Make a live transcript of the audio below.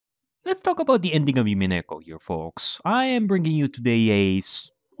let's talk about the ending of Umineko here, folks. I am bringing you today a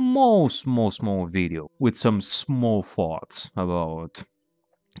small video with some small thoughts about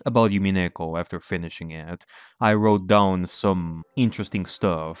Umineko after finishing it. I wrote down some interesting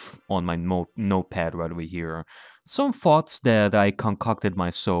stuff on my notepad right over here. Some thoughts that I concocted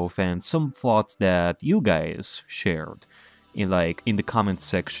myself and some thoughts that you guys shared in the comment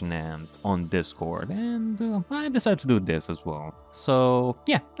section and on Discord, and I decided to do this as well. So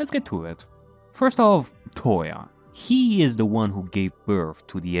yeah, let's get to it. First off, Toya. He is the one who gave birth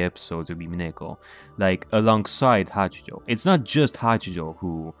to the episodes of Umineko, alongside Hachijo. It's not just Hachijo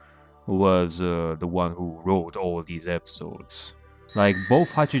who was the one who wrote all these episodes.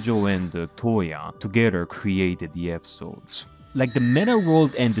 Both Hachijo and Toya together created the episodes. The meta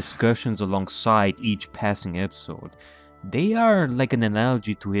world and discussions alongside each passing episode, they are like an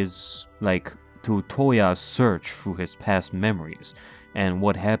analogy to to Toya's search through his past memories and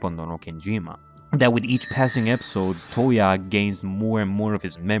what happened on Okenjima. That with each passing episode, Toya gains more and more of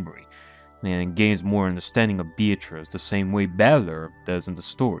his memory, and gains more understanding of Beatrice the same way Balor does in the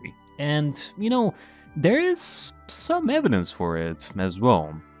story. And, there is some evidence for it as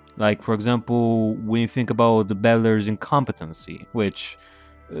well. For example, when you think about the Balor's incompetency, which,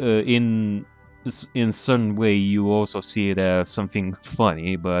 in certain way you also see it as something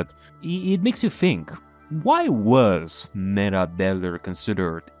funny, but it makes you think, why was Meta Balor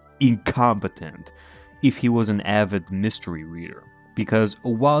considered incompetent if he was an avid mystery reader? Because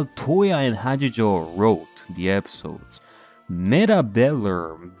while Toya and Hachijo wrote the episodes, Meta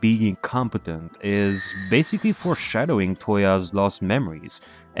Balor being incompetent is basically foreshadowing Toya's lost memories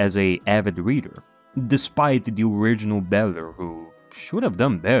as an avid reader, despite the original Balor who should have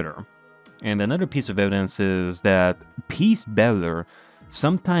done better. And another piece of evidence is that Peace Balor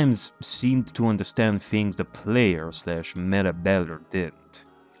sometimes seemed to understand things the player/Meta Balor didn't.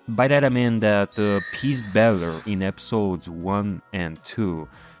 By that I mean that Peace Balor in episodes 1 and 2,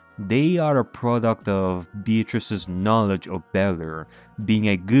 they are a product of Beatrice's knowledge of Balor being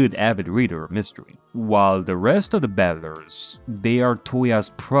a good avid reader of mystery, while the rest of the Balors, they are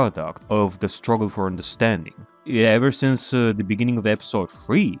Toya's product of the struggle for understanding. Ever since the beginning of episode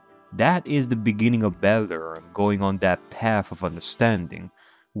 3, that is the beginning of Balor going on that path of understanding,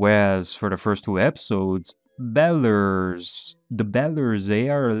 whereas for the first 2 episodes, the Balors, they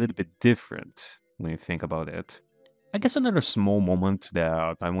are a little bit different when you think about it. I guess another small moment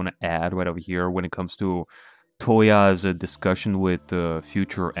that I want to add right over here when it comes to Toya's discussion with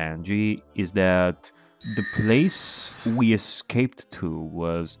future Angie is that the place we escaped to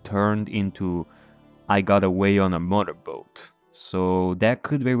was turned into I got away on a motorboat. So that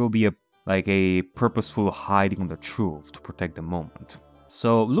could very well be a purposeful hiding of the truth to protect the moment.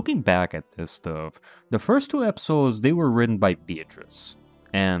 So looking back at this stuff, the first 2 episodes, they were written by Beatrice.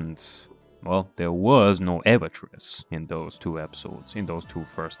 And, well, there was no Evatrice in those 2 episodes, in those 2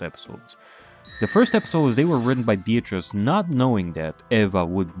 first episodes. The first episodes, they were written by Beatrice not knowing that Eva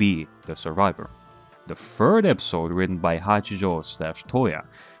would be the survivor. The third episode, written by Hachijo/Toya,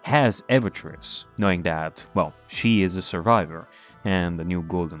 has Evatrice, knowing that, well, she is a survivor and the new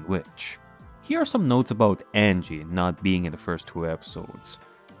Golden Witch. Here are some notes about Angie not being in the first 2 episodes.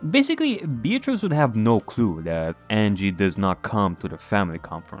 Basically, Beatrice would have no clue that Angie does not come to the family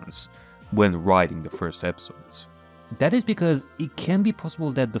conference when writing the first episodes. That is because it can be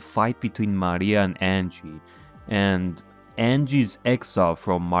possible that the fight between Maria and Angie's exile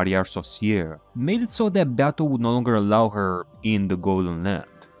from Maria Saucier made it so that Battle would no longer allow her in the Golden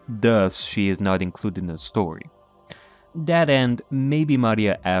Land. Thus, she is not included in the story. That end, maybe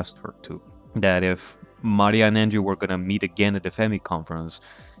Maria asked her to. That if Maria and Angie were gonna meet again at the family conference,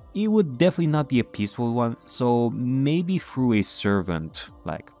 it would definitely not be a peaceful one, so maybe through a servant,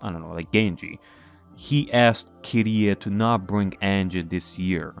 like Genji, he asked Kirie to not bring Angie this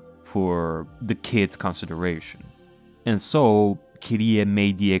year for the kids' consideration. And so, Kirie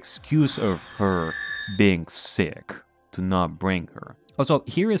made the excuse of her being sick to not bring her. Also,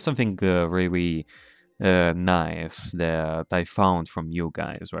 here is something really nice that I found from you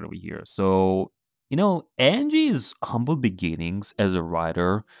guys right over here. So, Angie's humble beginnings as a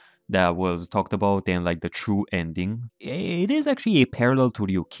writer that was talked about and the true ending, it is actually a parallel to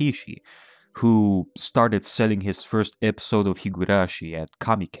Ryukishi, who started selling his first episode of Higurashi at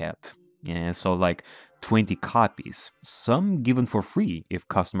Kamikat. And so 20 copies, some given for free if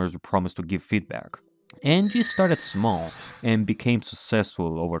customers would promise to give feedback. Angie started small and became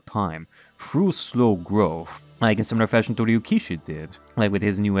successful over time through slow growth, in similar fashion to Ryukishi did, with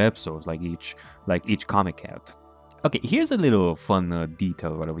his new episodes, each Comic Cat. Okay, here's a little fun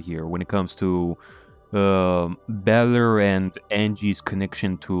detail right over here when it comes to Beller and Angie's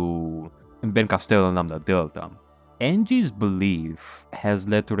connection to Ben Costello and Lambda Delta. Angie's belief has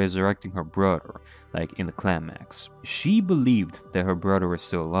led to resurrecting her brother, like in the climax. She believed that her brother is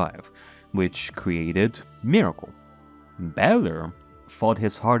still alive, which created Miracle. Beller fought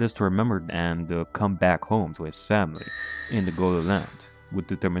his hardest to remember and come back home to his family in the Golden Land, with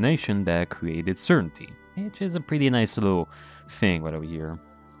determination that created certainty, which is a pretty nice little thing right over here.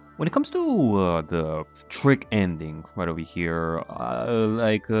 When it comes to the trick ending right over here,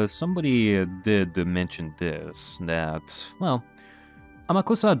 somebody did mention this, that, well,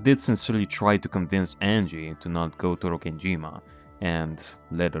 Amakusa did sincerely try to convince Angie to not go to Rokenjima and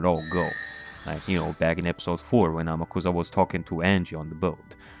let it all go. Like, you know, back in episode 4 when Amakusa was talking to Angie on the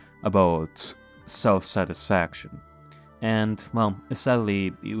boat about self-satisfaction. And, well,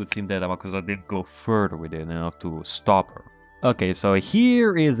 sadly, it would seem that Amakusa did go further with it enough to stop her. Okay, so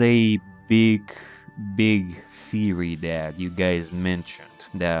here is a big theory that you guys mentioned,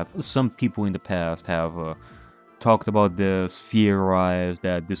 that some people in the past have talked about this, theorized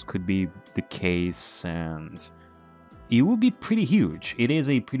that this could be the case, and it would be pretty huge. It is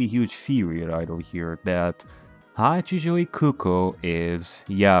a pretty huge theory right over here that Hachijo Ikuko is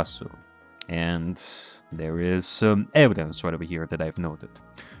Yasu, and there is some evidence right over here that I've noted.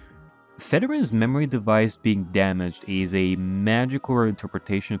 Federan's memory device being damaged is a magical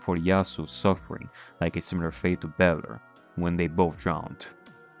interpretation for Yasu's suffering, like a similar fate to Beller, when they both drowned.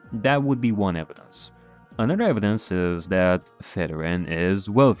 That would be one evidence. Another evidence is that Federan is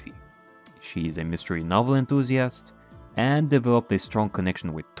wealthy. She is a mystery novel enthusiast, and developed a strong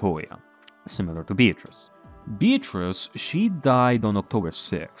connection with Toya, similar to Beatrice. Beatrice, she died on October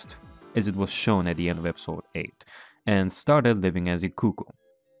 6th, as it was shown at the end of episode 8, and started living as Ikuko.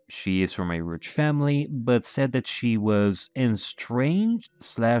 She is from a rich family, but said that she was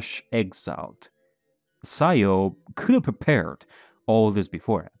estranged/exiled. Sayo could have prepared all this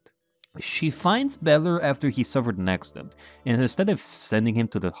beforehand. She finds Beller after he suffered an accident, and instead of sending him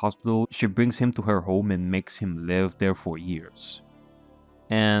to the hospital, she brings him to her home and makes him live there for years.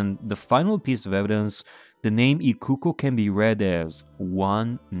 And the final piece of evidence, the name Ikuko can be read as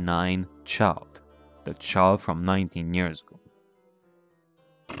 19 child, the child from 19 years ago.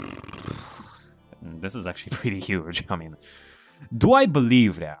 This is actually pretty huge. I mean, do I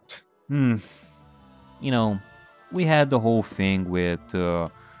believe that? You know, we had the whole thing with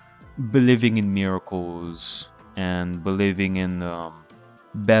believing in miracles and believing in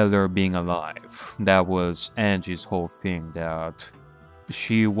Beller being alive. That was Angie's whole thing, that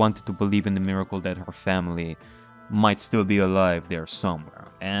she wanted to believe in the miracle that her family might still be alive there somewhere.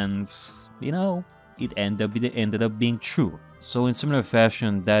 And, you know, it ended up being true. So in similar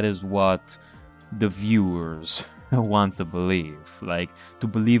fashion, that is what the viewers want to believe. Like, to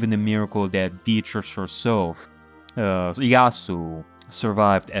believe in the miracle that Beatrice herself, Yasu,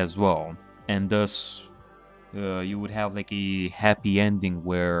 survived as well. And thus, you would have like a happy ending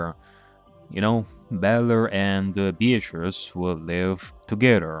where, you know, Beller and Beatrice will live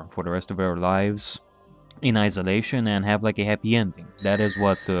together for the rest of their lives in isolation and have like a happy ending. That is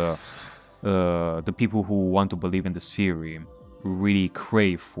what the people who want to believe in this theory really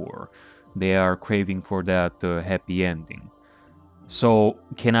crave for. They are craving for that happy ending. So,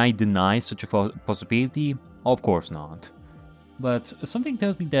 can I deny such a possibility? Of course not. But something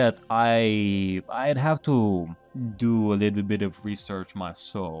tells me that I'd have to do a little bit of research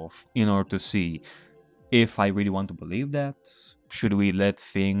myself in order to see if I really want to believe that. Should we let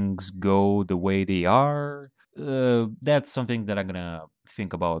things go the way they are? That's something that I'm gonna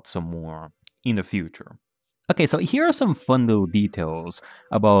think about some more in the future. Okay, so here are some fun little details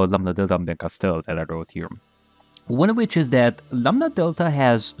about Lambda Delta and Ben Castel that I wrote here. One of which is that Lambda Delta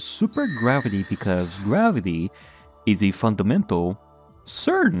has super gravity because gravity is a fundamental,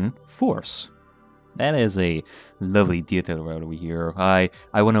 certain force. That is a lovely detail right over here. I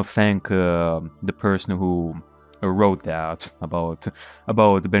want to thank the person who wrote that about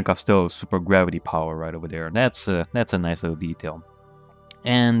Ben Castell's super gravity power right over there. That's a nice little detail.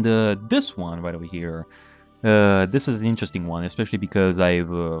 And this one right over here, this is an interesting one, especially because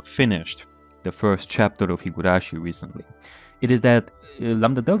I've finished the first chapter of Higurashi recently. It is that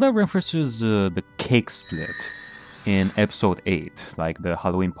Lambda Delta references the cake split in episode 8, like the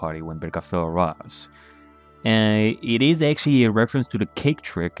Halloween party when Ben Castel arrives. And it is actually a reference to the cake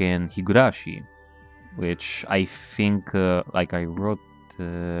trick in Higurashi, which I think, like I wrote,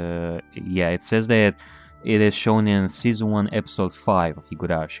 yeah, it says that it is shown in season 1, episode 5 of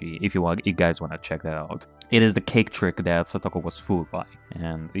Higurashi, if you guys want to check that out. It is the cake trick that Satoko was fooled by,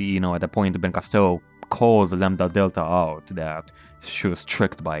 and, you know, at that point, Ben Castel called Lambda Delta out that she was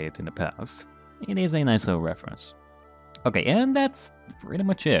tricked by it in the past. it is a nice little reference. Okay, and that's pretty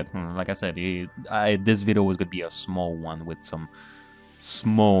much it. Like I said, this video was gonna be a small one with some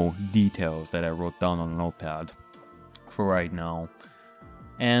small details that I wrote down on a notepad for right now.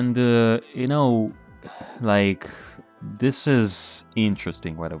 And, you know, like, this is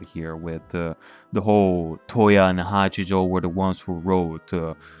interesting right over here with the whole Toya and Hachijo were the ones who wrote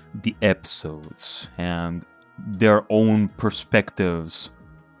the episodes and their own perspectives,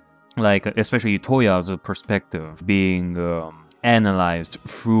 like especially Toya's perspective being analyzed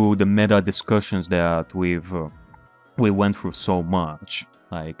through the meta discussions that we went through so much,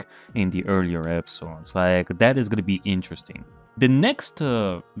 like in the earlier episodes. Like, that is gonna be interesting. The next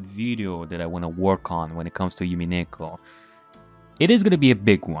video that I want to work on when it comes to Umineko, it is going to be a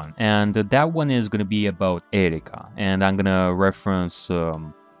big one, and that one is going to be about Erika, and I'm going to reference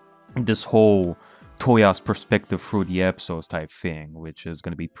this whole Toya's perspective through the episodes type thing, which is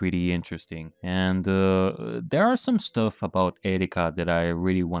going to be pretty interesting. And there are some stuff about Erika that I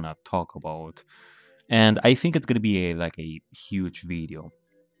really want to talk about, and I think it's going to be like a huge video.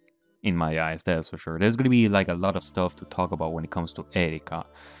 In my eyes, that's for sure. There's gonna be like a lot of stuff to talk about when it comes to Erika.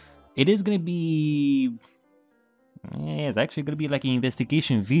 It is gonna be... it's actually gonna be like an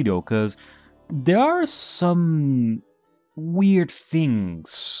investigation video, because there are some weird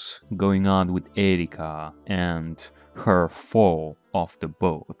things going on with Erika and her fall off the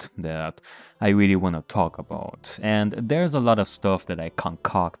boat that I really want to talk about. And there's a lot of stuff that I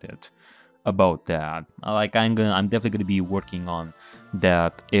concocted about that. Like, I'm definitely gonna be working on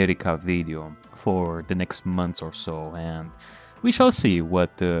that Erika video for the next month or so, and we shall see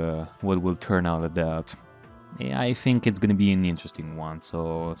what will turn out of that. Yeah, I think it's gonna be an interesting one,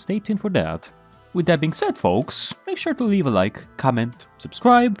 so stay tuned for that. With that being said, folks, make sure to leave a like, comment,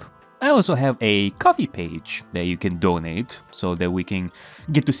 subscribe. I also have a coffee page that you can donate so that we can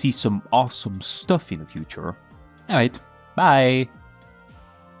get to see some awesome stuff in the future. Alright, bye!